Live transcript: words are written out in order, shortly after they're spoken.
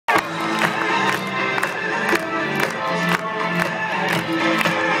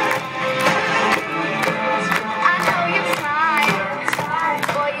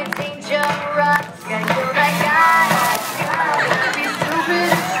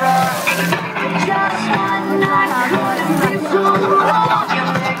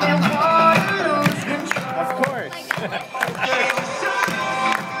Of course.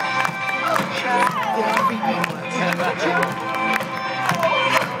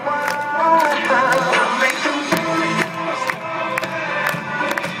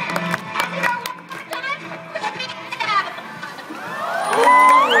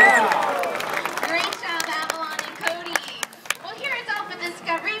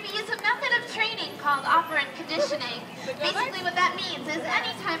 Called operant conditioning. Basically what that means is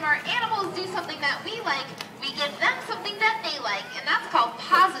anytime our animals do something that we like, we give them something that they like, and that's called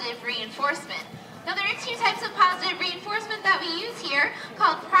positive reinforcement. Now there are two types of positive reinforcement that we use here,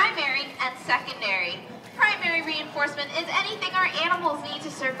 called primary and secondary. Primary reinforcement is anything our animals need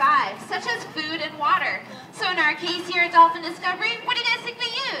to survive, such as food and water. So in our case here at Dolphin Discovery, what do you guys think we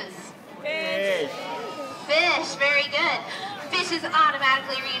use? Fish. Fish, very good. Fish is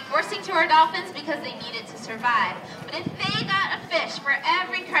automatically reinforcing to our dolphins because they need it to survive. But if they got a fish for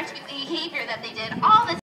every correct behavior that they did all the